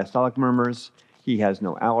no diastolic murmurs. He has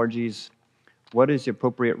no allergies. What is the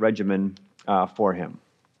appropriate regimen for him?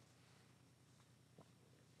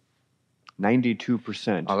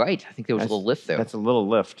 92%. All right. I think there was a little lift there. That's a little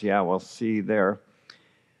lift. Yeah, we'll see there.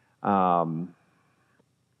 So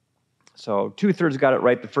 2/3 got it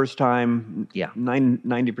right the first time. Yeah.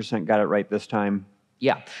 90% got it right this time.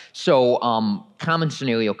 Yeah. So common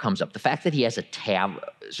scenario comes up. The fact that he has a TAVR.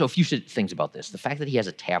 So a few things about this. The fact that he has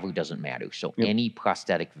a TAVR doesn't matter. So any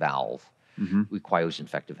prosthetic valve requires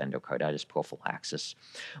infective endocarditis prophylaxis.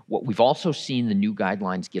 What we've also seen the new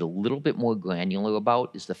guidelines get a little bit more granular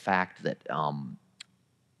about is the fact that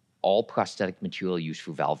all prosthetic material used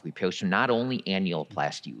for valve repair, so not only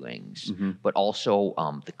annuloplasty rings, but also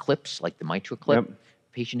the clips, like the mitral clip.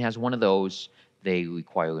 Patient has one of those, they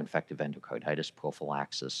require infective endocarditis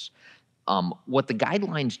prophylaxis. What the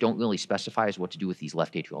guidelines don't really specify is what to do with these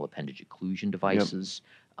left atrial appendage occlusion devices.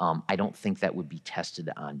 I don't think that would be tested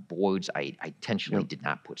on boards. I intentionally did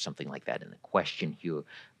not put something like that in the question here.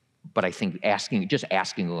 But I think just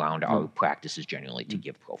asking around our practices generally to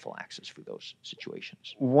give prophylaxis for those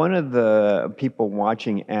situations. One of the people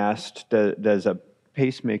watching asked, does a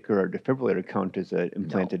pacemaker or defibrillator count as an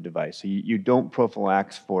implanted device? So you don't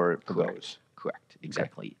prophylax for those? Correct,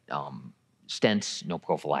 exactly. Stents, no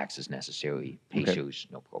prophylaxis necessary. Pacers,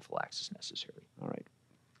 no prophylaxis necessary. All right.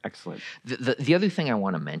 Excellent. The other thing I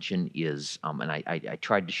want to mention is, and I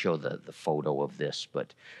tried to show the photo of this,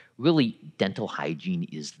 but really dental hygiene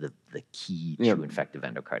is the key to infective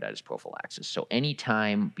endocarditis prophylaxis. So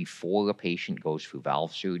anytime before a patient goes through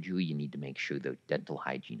valve surgery, you need to make sure their dental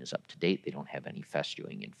hygiene is up to date. They don't have any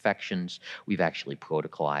festering infections. We've actually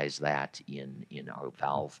protocolized that in our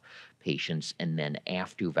valve patients. And then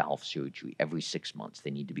after valve surgery, every 6 months, they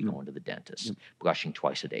need to be going to the dentist, brushing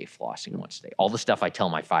twice a day, flossing once a day. All the stuff I tell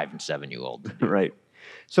my 5- and 7-year-old to do. Right.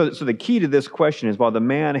 So the key to this question is, while the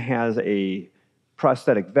man has a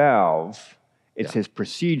prosthetic valve, it's his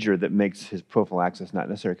procedure that makes his prophylaxis not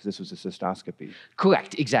necessary, because this was a cystoscopy.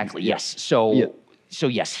 Correct, exactly, yes. So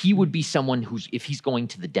yes, he would be someone who's, if he's going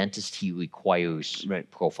to the dentist, he requires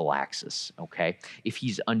prophylaxis, okay? If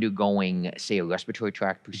he's undergoing, say, a respiratory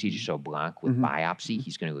tract procedure, so bronch with biopsy,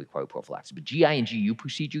 he's going to require prophylaxis. But GI and GU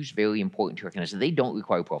procedures, very important to recognize that they don't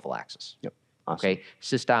require prophylaxis. Awesome. Okay?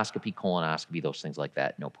 Cystoscopy, colonoscopy, those things like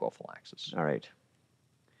that, no prophylaxis. All right.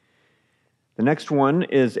 The next one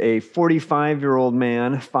is a 45-year-old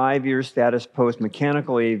man, 5-year status post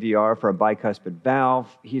mechanical AVR for a bicuspid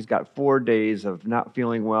valve. He's got 4 days of not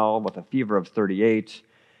feeling well with a fever of 38.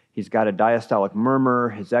 He's got a diastolic murmur.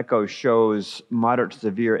 His echo shows moderate to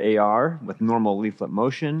severe AR with normal leaflet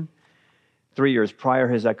motion. 3 years prior,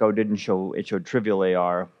 his echo didn't show, it showed trivial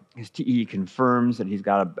AR. His TE confirms that he's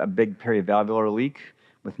got a big perivalvular leak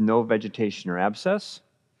with no vegetation or abscess.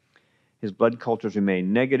 His blood cultures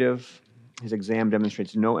remain negative. His exam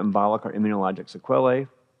demonstrates no embolic or immunologic sequelae.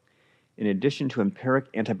 In addition to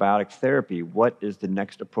empiric antibiotic therapy, what is the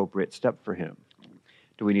next appropriate step for him?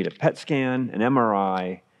 Do we need a PET scan, an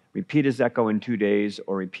MRI, repeat his echo in 2 days,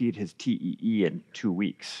 or repeat his TEE in 2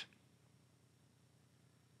 weeks?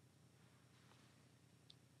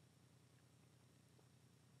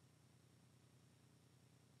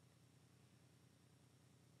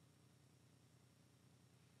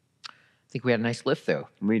 I think we had a nice lift there.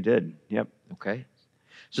 We did, yep. Okay.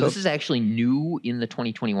 So this is actually new in the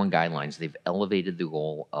 2021 guidelines. They've elevated the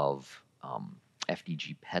role of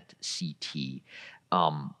FDG PET CT.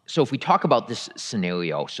 So if we talk about this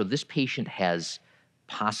scenario, so this patient has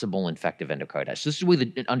possible infective endocarditis. So this is where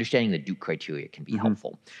understanding the Duke criteria can be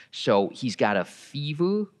helpful. So he's got a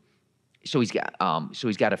fever So he's got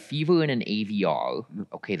a fever and an AVR.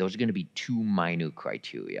 Okay, those are going to be two minor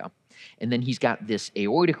criteria. And then he's got this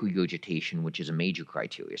aortic regurgitation, which is a major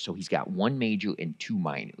criteria. So he's got one major and two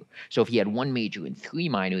minor. So if he had one major and three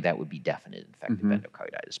minor, that would be definite infective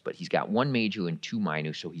endocarditis. But he's got one major and two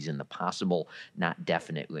minor, so he's in the possible, not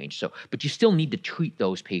definite range. So, but you still need to treat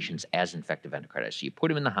those patients as infective endocarditis. So you put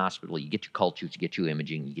them in the hospital, you get your cultures, you get your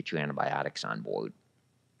imaging, you get your antibiotics on board.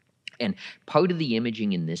 And part of the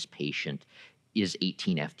imaging in this patient is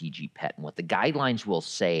 18-FDG PET. And what the guidelines will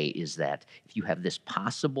say is that if you have this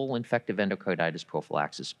possible infective endocarditis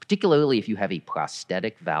prophylaxis, particularly if you have a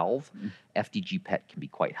prosthetic valve, FDG PET can be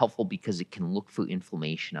quite helpful because it can look for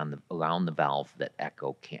inflammation around the valve that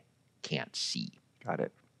echo can't see. Got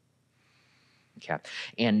it. Okay.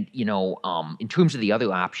 And, in terms of the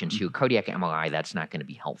other options here, cardiac MRI, that's not going to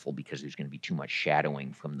be helpful because there's going to be too much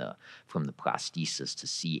shadowing from the prosthesis to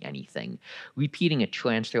see anything. Repeating a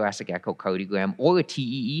transthoracic echocardiogram or a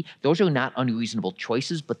TEE, those are not unreasonable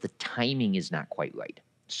choices, but the timing is not quite right.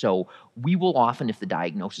 So we will often, if the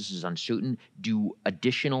diagnosis is uncertain, do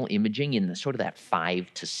additional imaging in sort of that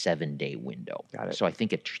 5 to 7 day window. Got it. So I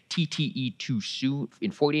think a TTE too soon, in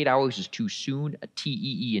 48 hours is too soon. A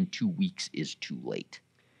TEE in 2 weeks is too late.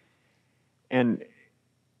 And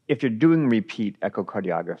if you're doing repeat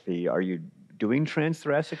echocardiography, are you doing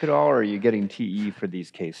transthoracic at all, or are you getting TE for these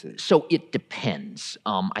cases? So it depends.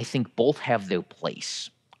 I think both have their place.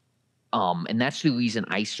 And that's the reason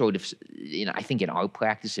I sort of, I think in our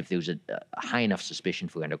practice, if there's a high enough suspicion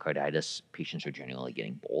for endocarditis, patients are generally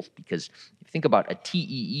getting both. Because if you think about a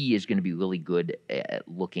TEE is going to be really good at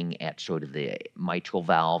looking at sort of the mitral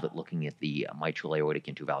valve, at looking at the mitral aortic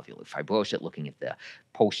intervalvular fibrosis, at looking at the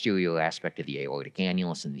posterior aspect of the aortic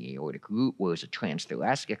annulus and the aortic root, whereas a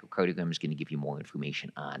transthoracic echocardiogram is going to give you more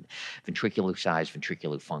information on ventricular size,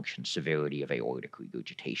 ventricular function, severity of aortic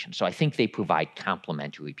regurgitation. So I think they provide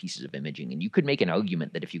complementary pieces of imaging. And you could make an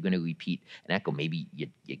argument that if you're going to repeat an echo, maybe you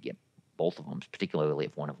get both of them, particularly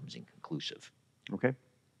if one of them is inconclusive. Okay.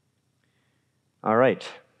 All right.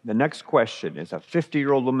 The next question is a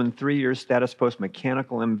 50-year-old woman, 3 years status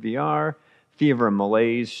post-mechanical MVR, fever and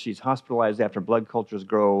malaise. She's hospitalized after blood cultures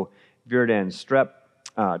grow Viridans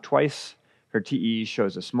strep twice. Her TE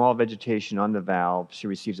shows a small vegetation on the valve. She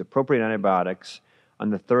receives appropriate antibiotics. On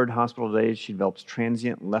the third hospital day, she develops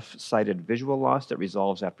transient left-sided visual loss that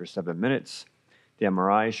resolves after 7 minutes. The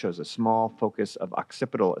MRI shows a small focus of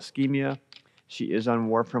occipital ischemia. She is on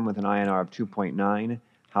warfarin with an INR of 2.9.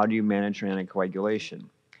 How do you manage her anticoagulation?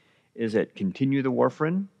 Is it continue the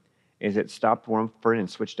warfarin? Is it stop the warfarin and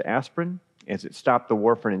switch to aspirin? Is it stop the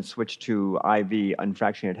warfarin and switch to IV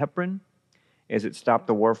unfractionated heparin? Is it stop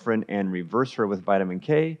the warfarin and reverse her with vitamin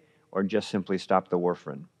K, or just simply stop the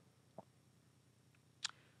warfarin?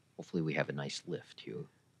 Hopefully we have a nice lift here.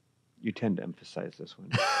 You tend to emphasize this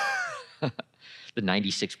one. The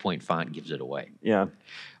 96-point font gives it away. Yeah.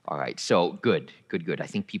 All right, so good. I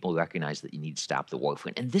think people recognize that you need to stop the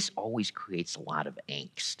warfarin. And this always creates a lot of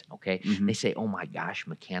angst, okay? They say, oh my gosh,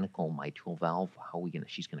 mechanical mitral valve, how are we going to,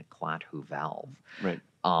 she's going to clot her valve. Right.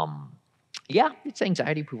 Yeah, it's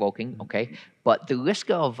anxiety provoking, okay? But the risk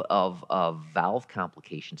of valve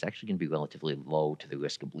complications is actually going to be relatively low to the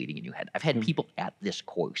risk of bleeding in your head. I've had people at this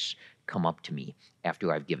course come up to me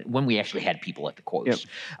after I've given, when we actually had people at the course,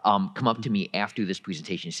 come up to me after this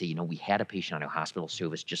presentation and say, we had a patient on our hospital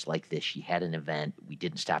service just like this. She had an event. We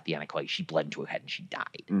didn't stop the anticoagulation. She bled into her head and she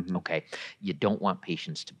died, okay? You don't want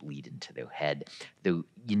patients to bleed into their head.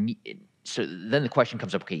 So then the question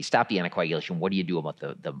comes up, okay, you stop the anticoagulation. What do you do about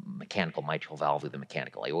the mechanical mitral valve or the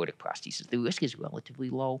mechanical aortic prosthesis? The risk is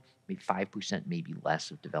relatively low, maybe 5%, maybe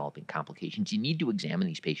less of developing complications. You need to examine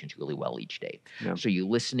these patients really well each day. Yeah. So you're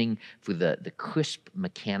listening for the crisp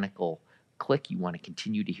mechanical click. You want to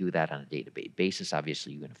continue to hear that on a day-to-day basis.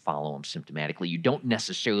 Obviously, you're going to follow them symptomatically. You don't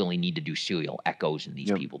necessarily need to do serial echoes in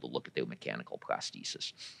these people to look at their mechanical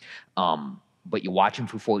prosthesis. But you watch them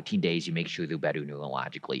for 14 days, you make sure they're better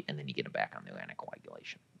neurologically, and then you get them back on their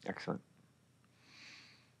anticoagulation. Excellent.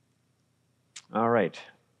 All right.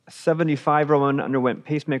 A 75-year-old woman underwent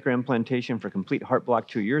pacemaker implantation for complete heart block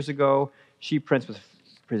 2 years ago. She presents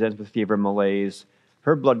with fever and malaise.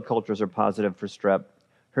 Her blood cultures are positive for strep.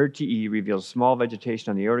 Her TE reveals small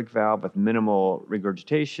vegetation on the aortic valve with minimal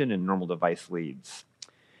regurgitation and normal device leads.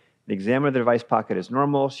 The exam of the device pocket is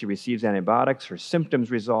normal. She receives antibiotics. Her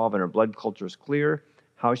symptoms resolve and her blood culture is clear.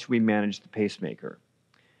 How should we manage the pacemaker?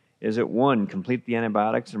 Is it 1, complete the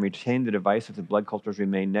antibiotics and retain the device if the blood cultures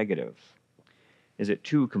remain negative? Is it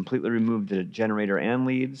 2, completely remove the generator and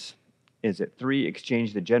leads? Is it 3,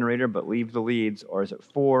 exchange the generator but leave the leads? Or is it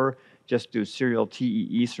 4, just do serial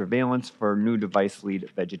TEE surveillance for new device lead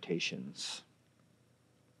vegetations.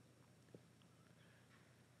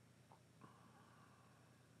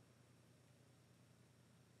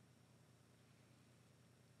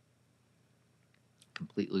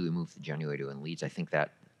 Completely remove the generator and leads. I think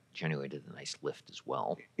that generated a nice lift as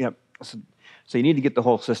well. Yep. So you need to get the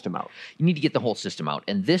whole system out. You need to get the whole system out.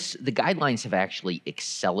 And this, the guidelines have actually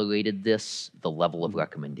accelerated this, the level of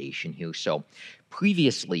recommendation here. So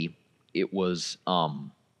previously, it was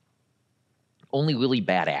only really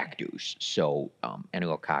bad actors. So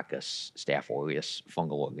Enterococcus, Staph aureus,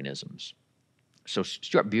 fungal organisms. So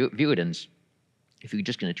strep viridans, if you're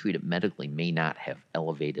just going to treat it medically, may not have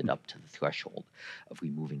elevated up to the threshold of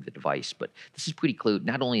removing the device. But this is pretty clear,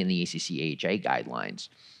 not only in the ACC-AHA guidelines,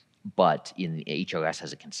 but in the HRS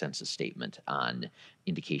has a consensus statement on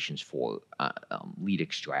indications for lead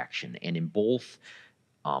extraction. And in both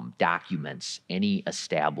documents, any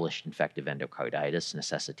established infective endocarditis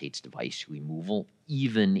necessitates device removal,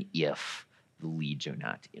 even if the leads are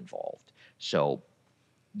not involved. So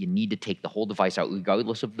you need to take the whole device out,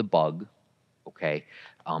 regardless of the bug, okay,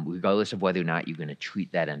 regardless of whether or not you're going to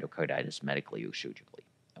treat that endocarditis medically or surgically,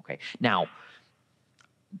 okay? Now,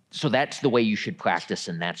 so that's the way you should practice,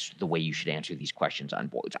 and that's the way you should answer these questions on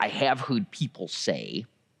boards. I have heard people say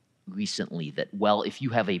recently that, well, if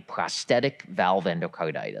you have a prosthetic valve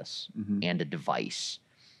endocarditis and a device,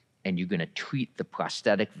 and you're going to treat the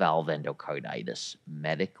prosthetic valve endocarditis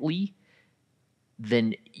medically,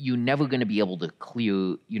 then you're never going to be able to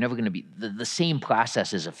clear, you're never going to be, the same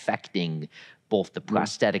process is affecting both the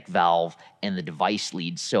prosthetic valve and the device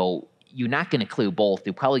lead. So you're not going to clear both.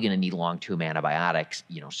 You're probably going to need long-term antibiotics,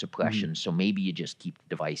 suppression. So maybe you just keep the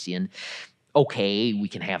device in. Okay, we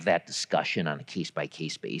can have that discussion on a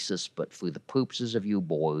case-by-case basis, but for the purposes of your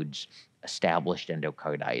boards, established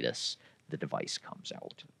endocarditis, the device comes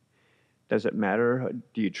out. Does it matter?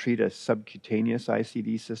 Do you treat a subcutaneous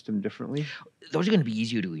ICD system differently? Those are going to be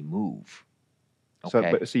easier to remove.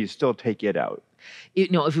 Okay. So you still take it out?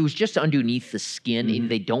 If it was just underneath the skin and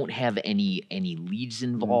they don't have any leads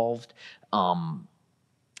involved, not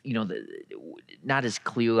as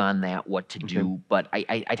clear on that what to do, but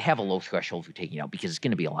I'd have a low threshold for taking it out because it's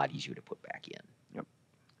going to be a lot easier to put back in. Yep.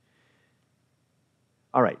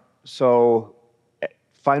 All right. So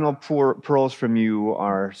final pearls from you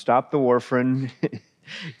are stop the warfarin.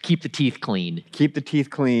 Keep the teeth clean. Keep the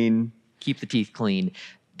teeth clean. Keep the teeth clean.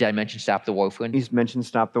 Did I mention stop the warfarin? He's mentioned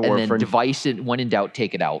stop the warfarin. And then device, when in doubt,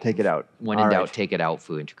 take it out. Take it out. When in doubt, take it out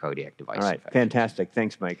for intracardiac device infection. Fantastic.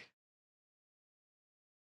 Thanks, Mike.